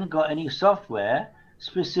we hadn't got any software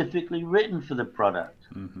specifically written for the product.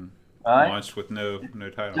 Right? Launched with no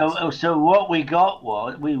titles. So what we got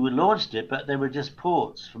was, we launched it, but they were just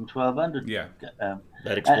ports from 1,200. Yeah.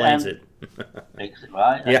 That explains it.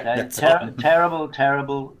 Right? Yeah, Okay.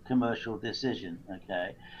 Terrible commercial decision.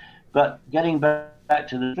 Okay. But getting back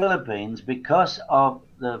to the Philippines, because of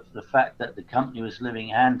the fact that the company was living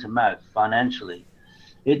hand to mouth financially,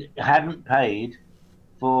 it hadn't paid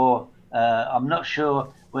for, I'm not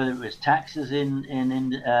sure whether it was taxes in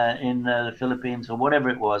the Philippines or whatever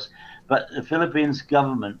it was, but the Philippines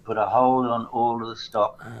government put a hold on all of the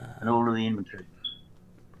stock and all of the inventory.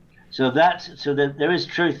 So that there is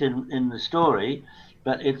truth in the story,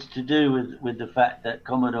 but it's to do with the fact that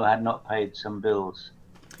Commodore had not paid some bills.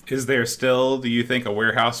 Is there still, do you think, a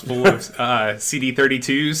warehouse full of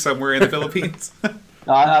CD32s somewhere in the Philippines?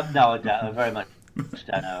 No, I doubt. I very much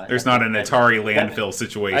don't know. There's not an Atari landfill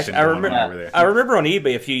situation I going remember, on over there. I remember on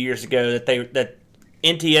eBay a few years ago that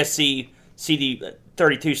NTSC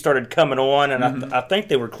CD32 started coming on, and I think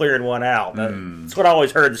they were clearing one out. That's what I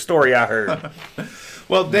always heard. The story I heard.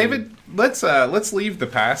 Well, David, let's leave the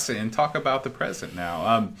past and talk about the present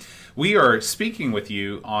now. We are speaking with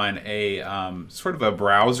you on a sort of a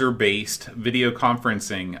browser-based video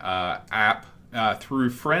conferencing app through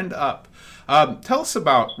FriendUp. Tell us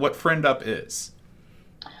about what FriendUp is.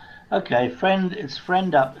 Okay,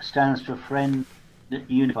 FriendUp stands for Friend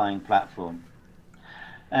Unifying Platform,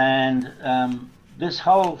 and this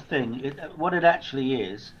whole thing, what it actually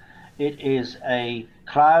is, it is a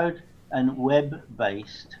cloud and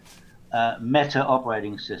web-based meta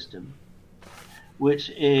operating system, which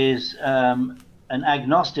is an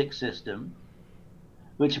agnostic system,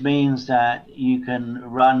 which means that you can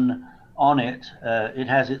run on it. It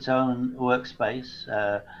has its own workspace,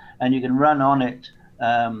 and you can run on it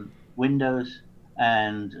Windows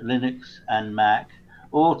and Linux and Mac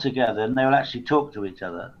all together, and they will actually talk to each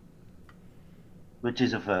other, which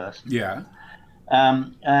is a first. Yeah.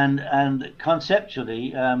 And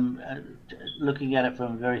conceptually, looking at it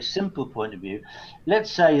from a very simple point of view, let's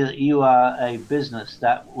say that you are a business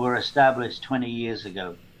that were established 20 years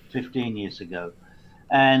ago, 15 years ago.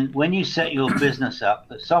 And when you set your business up,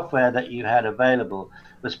 the software that you had available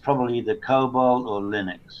was probably either COBOL or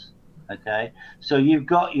Linux. Okay, so you've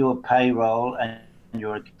got your payroll and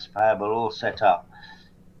your accounts payable all set up.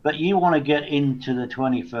 But you want to get into the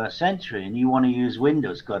 21st century and you want to use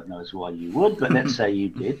Windows. God knows why you would, but let's say you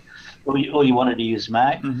did. Or you wanted to use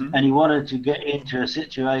Mac, and you wanted to get into a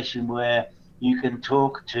situation where you can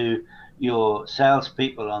talk to your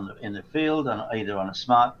salespeople in the field, either on a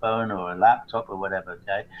smartphone or a laptop or whatever,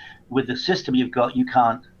 okay? With the system you've got, you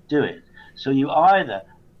can't do it. So you either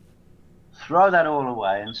throw that all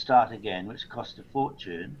away and start again, which costs a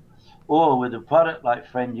fortune, or with a product like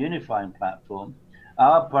Friend Unifying Platform,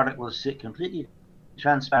 our product will sit completely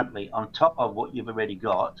transparently on top of what you've already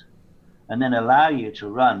got, and then allow you to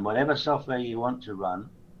run whatever software you want to run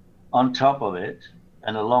on top of it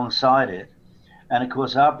and alongside it. And of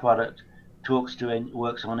course, our product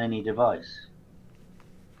works on any device.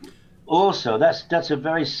 Also, that's a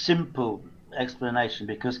very simple explanation,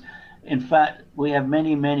 because in fact we have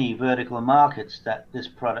many vertical markets that this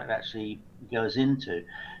product actually goes into.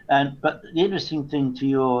 But the interesting thing to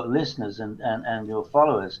your listeners and your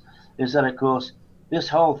followers is that, of course, this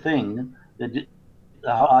whole thing, the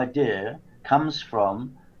whole idea comes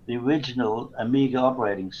from the original Amiga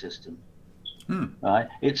operating system. Right?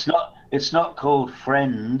 It's not called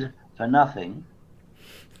Friend for nothing.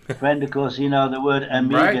 Friend, of course, you know the word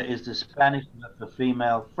Amiga is the Spanish word for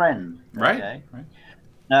female friend. Okay? Right.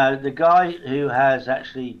 Now, the guy who has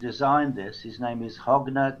actually designed this, his name is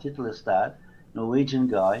Hogna Tittelstad, Norwegian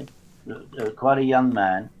guy, quite a young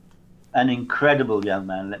man, an incredible young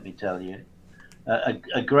man, let me tell you,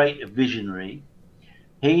 a great visionary.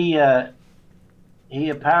 He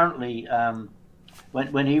apparently,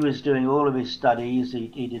 when he was doing all of his studies,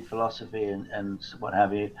 he did philosophy and what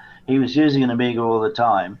have you, he was using an Amiga all the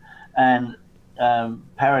time, and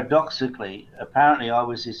paradoxically, apparently I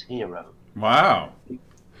was his hero. Wow.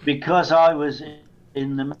 Because I was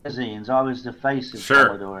in the magazines, I was the face of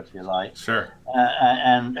Commodore, if you like. Sure.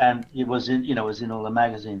 And it was in all the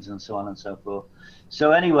magazines and so on and so forth.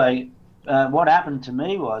 So anyway, what happened to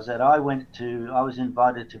me was that I was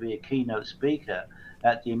invited to be a keynote speaker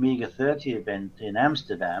at the Amiga 30 event in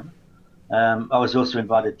Amsterdam. I was also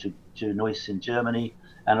invited to Neuss in Germany,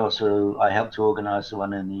 and also I helped to organize the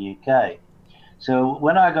one in the UK. So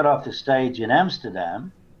when I got off the stage in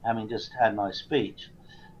Amsterdam, having just had my speech,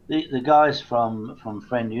 the guys from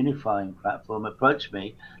Friend Unifying Platform approached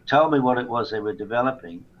me, told me what it was they were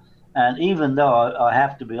developing. And even though I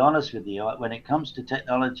have to be honest with you, when it comes to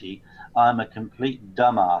technology, I'm a complete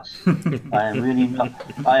dumbass. I am really not.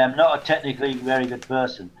 I am not a technically very good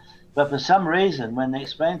person. But for some reason, when they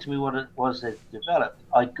explained to me what it was they developed,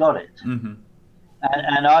 I got it. Mm-hmm.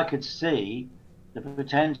 And I could see the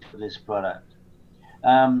potential of this product.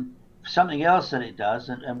 Something else that it does,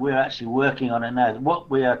 and we're actually working on it now. What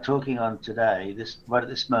we are talking on today, right at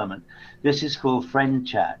this moment, this is called Friend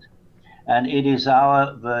Chat, and it is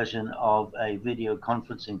our version of a video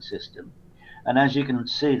conferencing system. And as you can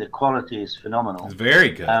see, the quality is phenomenal. It's very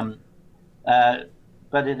good.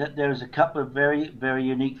 But there's a couple of very, very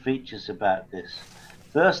unique features about this.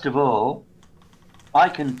 First of all, I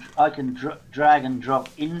can drag and drop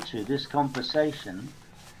into this conversation.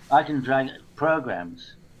 I can drag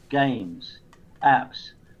programs, games,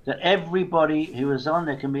 apps that everybody who is on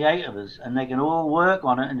there, can be 8 of us, and they can all work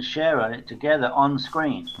on it and share on it together on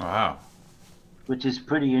screen. Wow. Which is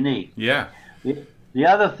pretty unique. Yeah. The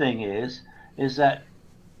other thing is that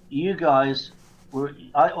you guys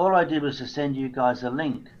all I did was to send you guys a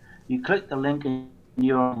link. You click the link and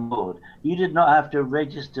you're on board. You did not have to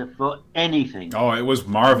register for anything. Oh, it was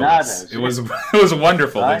marvelous. It was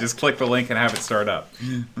wonderful right? to just click the link and have it start up.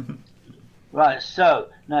 Right, so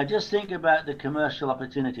now just think about the commercial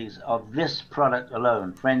opportunities of this product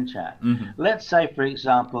alone, Friend Chat. Mm-hmm. Let's say, for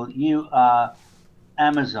example, you are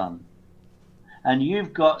Amazon and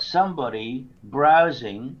you've got somebody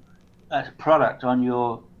browsing a product on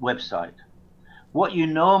your website. What you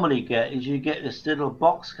normally get is you get this little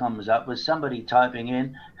box comes up with somebody typing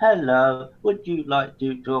in, "Hello, would you like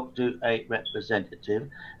to talk to a representative?"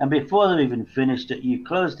 And before they've even finished it, you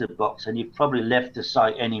close the box and you've probably left the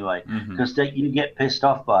site anyway, because you get pissed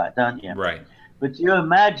off by it, don't you? Right. But you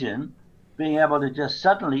imagine being able to just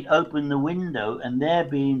suddenly open the window and there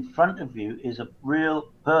be in front of you is a real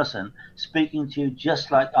person speaking to you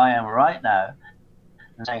just like I am right now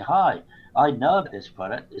and saying, "Hi, I know about this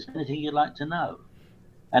product. Is there anything you'd like to know?"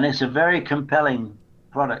 And it's a very compelling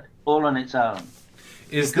product all on its own.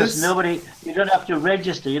 You don't have to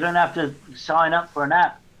register. You don't have to sign up for an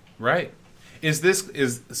app. Right. This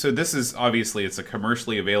is obviously it's a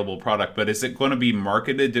commercially available product, but is it going to be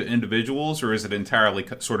marketed to individuals or is it entirely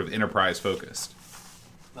sort of enterprise focused?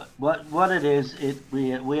 What it is,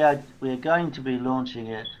 we are going to be launching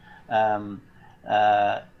it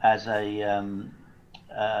as a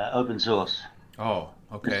open source. Oh,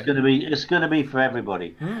 okay. It's going to be for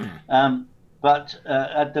everybody. But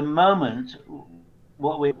at the moment,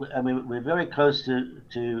 we're very close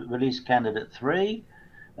to release candidate 3,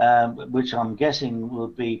 which I'm guessing will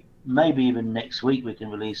be maybe even next week. We can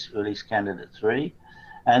release candidate 3,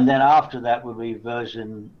 and then after that will be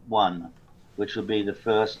version 1, which will be the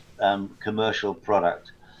first commercial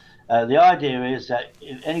product. The idea is that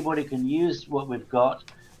if anybody can use what we've got,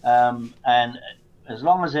 and as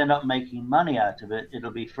long as they're not making money out of it,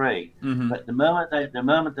 it'll be free. Mm-hmm. But the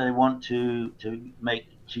moment they want to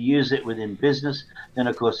use it within business, then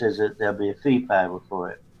of course there'll be a fee payable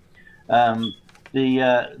for it.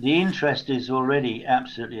 The interest is already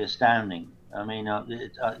absolutely astounding. I mean,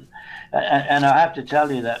 and I have to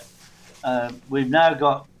tell you that we've now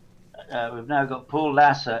got Paul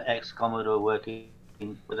Lasser, ex-Commodore, working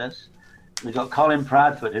with us. We've got Colin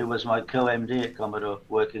Proudfoot, who was my co-MD at Commodore,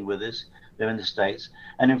 working with us. They're in the States,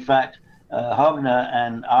 and in fact, Hogner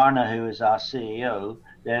and Arne, who is our CEO,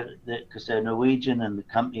 because they're Norwegian and the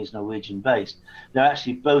company is Norwegian-based, they're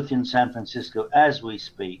actually both in San Francisco as we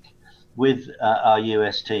speak with our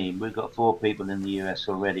US team. We've got 4 people in the US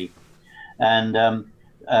already, and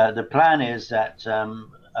the plan is that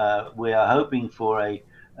we are hoping for a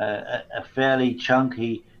fairly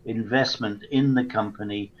chunky investment in the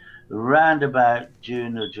company around about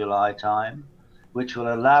June or July time, which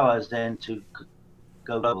will allow us then to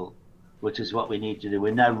go global, which is what we need to do.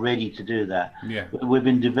 We're now ready to do that. Yeah. We've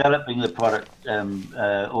been developing the product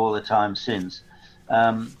all the time since.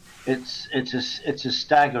 It's a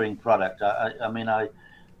staggering product. I mean,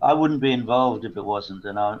 I wouldn't be involved if it wasn't,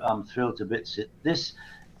 and I'm thrilled to bits. This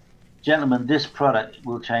product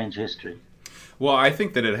will change history. Well, I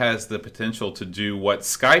think that it has the potential to do what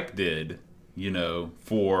Skype did,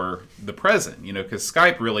 for the present, because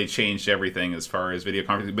Skype really changed everything as far as video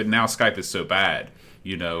conferencing, but now Skype is so bad,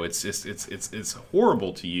 it's just, it's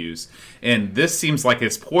horrible to use. And this seems like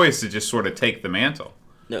it's poised to just sort of take the mantle.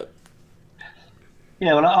 No.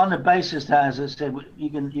 Yeah, well, on the basis that, as I said, you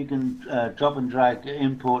can drop and drag,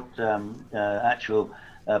 import actual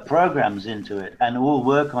programs into it, and all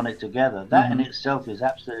work on it together. That in itself is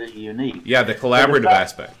absolutely unique. Yeah, the collaborative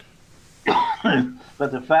aspect.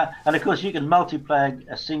 But the fact, and of course, you can multiplayer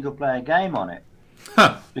a single-player game on it.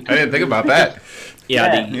 Huh. I didn't think about that.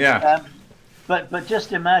 Yeah. But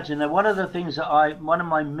just imagine that one of the things that one of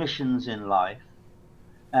my missions in life,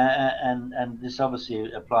 and this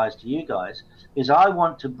obviously applies to you guys, is I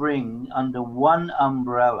want to bring under one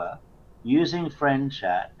umbrella, using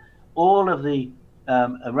FriendChat, all of the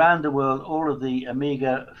around the world, all of the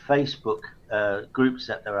Amiga Facebook groups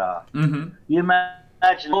that there are. Mm-hmm. You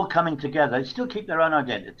imagine all coming together. They still keep their own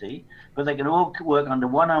identity, but they can all work under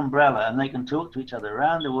one umbrella, and they can talk to each other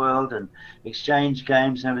around the world and exchange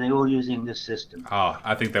games and everything, all using this system. Oh,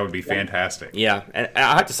 I think that would be fantastic. Yeah, and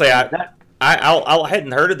I have to say, I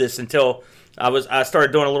hadn't heard of this until I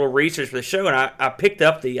started doing a little research for the show, and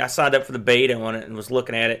I signed up for the beta on it and was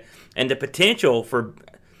looking at it, and the potential for,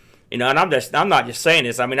 and I'm not just saying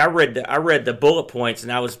this. I mean, I read the bullet points,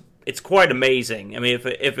 and it's quite amazing. I mean, if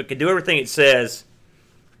it could do everything it says,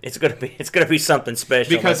 it's gonna be something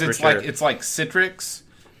special. Because it's like Citrix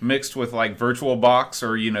mixed with like VirtualBox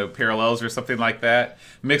or Parallels or something like that,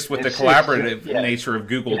 mixed with the collaborative nature of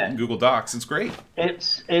Google Docs. It's great.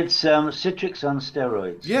 It's Citrix on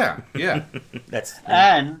steroids. Yeah.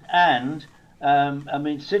 And I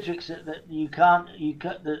mean, Citrix, that you can't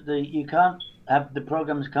have the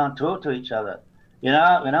programs can't talk to each other. In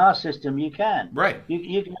our system, you can. Right.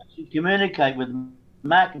 You can actually communicate with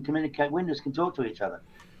Mac and communicate. Windows can talk to each other.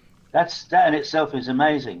 That in itself is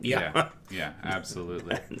amazing. Yeah,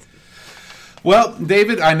 absolutely. Well,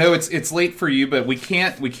 David, I know it's late for you, but we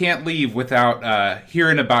can't leave without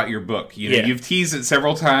hearing about your book. You've teased it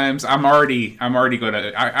several times. I'm already going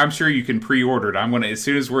to. I'm sure you can pre-order it. I'm going to, as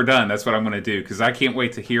soon as we're done, that's what I'm going to do, because I can't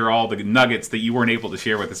wait to hear all the nuggets that you weren't able to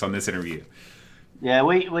share with us on this interview. Yeah,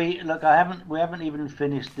 we look. We haven't even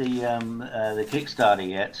finished the Kickstarter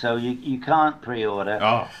yet, so you can't pre-order.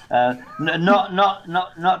 Oh.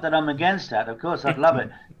 Not that I'm against that. Of course, I'd love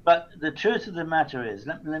it. But the truth of the matter is,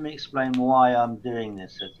 let me explain why I'm doing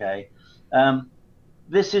this. Okay,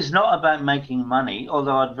 this is not about making money.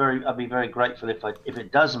 Although I'd be very grateful if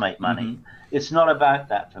it does make money. Mm-hmm. It's not about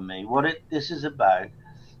that for me. This is about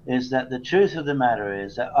is that the truth of the matter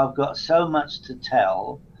is that I've got so much to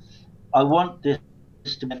tell. I want this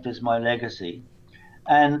to be as my legacy,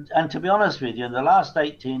 and to be honest with you, in the last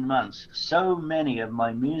 18 months, so many of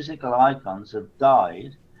my musical icons have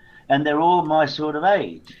died, and they're all my sort of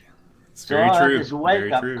age. It's so very I true. have this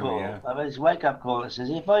wake up Very true, call. yeah. I have this wake up call that says,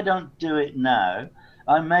 if I don't do it now,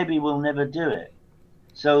 I maybe will never do it.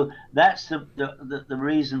 So that's the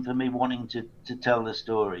reason for me wanting to tell the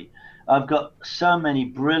story. I've got so many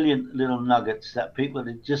brilliant little nuggets that people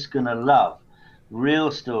are just going to love.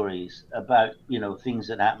 Real stories about things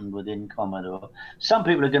that happened within Commodore. Some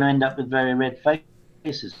people are going to end up with very red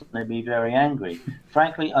faces. They'll be very angry.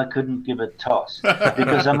 Frankly, I couldn't give a toss,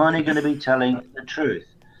 because I'm only going to be telling the truth.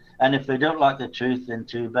 And if they don't like the truth, then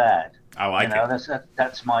too bad. I like it.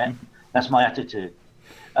 That's my attitude.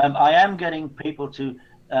 I am getting people to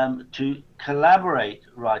collaborate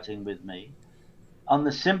writing with me on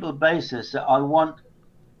the simple basis that I want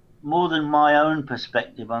more than my own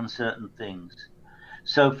perspective on certain things.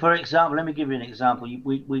 So, for example, let me give you an example.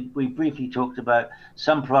 We briefly talked about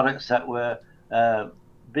some products that were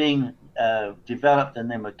being developed and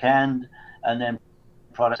then were canned, and then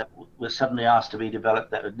products that were suddenly asked to be developed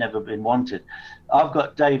that had never been wanted. I've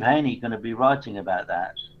got Dave Haney going to be writing about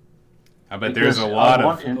that. I bet there's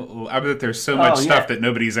I bet there's so much stuff that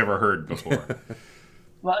nobody's ever heard before.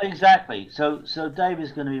 Well, exactly. So Dave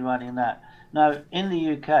is going to be writing that. Now, in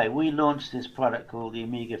the UK, we launched this product called the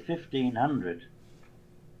Amiga 1500.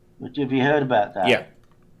 Which, have you heard about that? Yeah.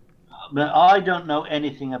 But I don't know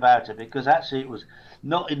anything about it, because actually it was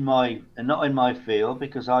not in my field,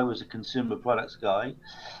 because I was a consumer products guy,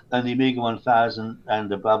 and the Amiga 1000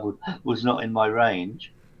 and above was not in my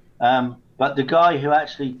range. But the guy who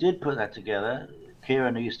actually did put that together,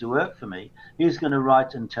 Kieran, who used to work for me, he's going to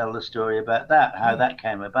write and tell the story about that, how that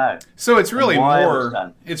came about. So it's really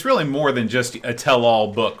more than just a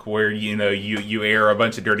tell-all book where you air a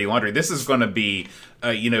bunch of dirty laundry. This is going to be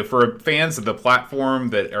for fans of the platform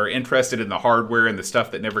that are interested in the hardware and the stuff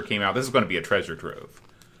that never came out. This is going to be a treasure trove.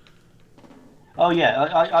 Oh yeah,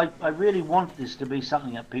 I really want this to be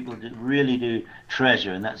something that people really do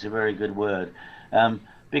treasure, and that's a very good word.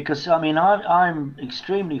 Because I mean, I'm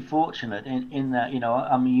extremely fortunate in that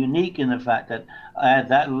I'm unique in the fact that I had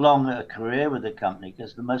that long a career with the company,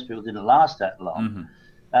 because most people didn't last that long,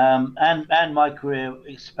 and my career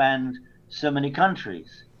expanded so many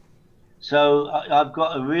countries. So I've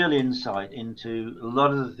got a real insight into a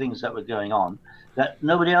lot of the things that were going on that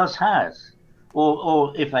nobody else has.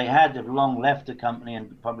 Or if they had, they've long left the company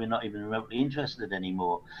and probably not even remotely interested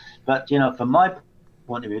anymore. But, from my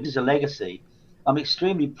point of view, this is a legacy. I'm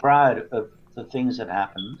extremely proud of the things that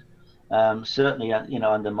happened. Certainly,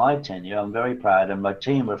 under my tenure, I'm very proud, and my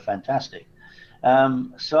team were fantastic.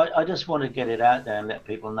 So I just want to get it out there and let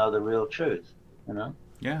people know the real truth,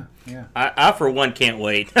 Yeah. I for one can't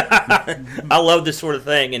wait. I love this sort of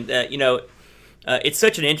thing, and it's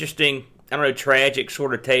such an interesting, tragic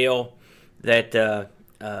sort of tale that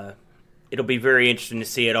it'll be very interesting to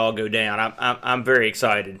see it all go down. I'm very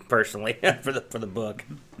excited personally for the book.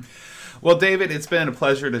 Well, David, it's been a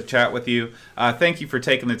pleasure to chat with you. Thank you for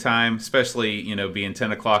taking the time, especially being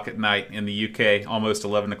 10 o'clock at night in the UK, almost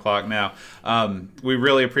 11 o'clock now. We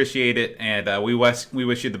really appreciate it, and we wish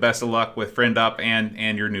you the best of luck with Friend Up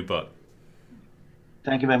and your new book.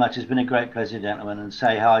 Thank you very much. It's been a great pleasure, gentlemen, and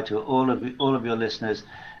say hi to all of your listeners.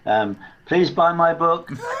 Please buy my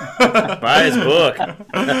book. Buy his book. All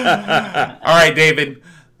right, David.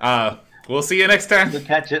 We'll see you next time. We'll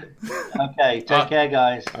catch it. Okay, take care,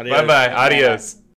 guys. Bye-bye. Adios.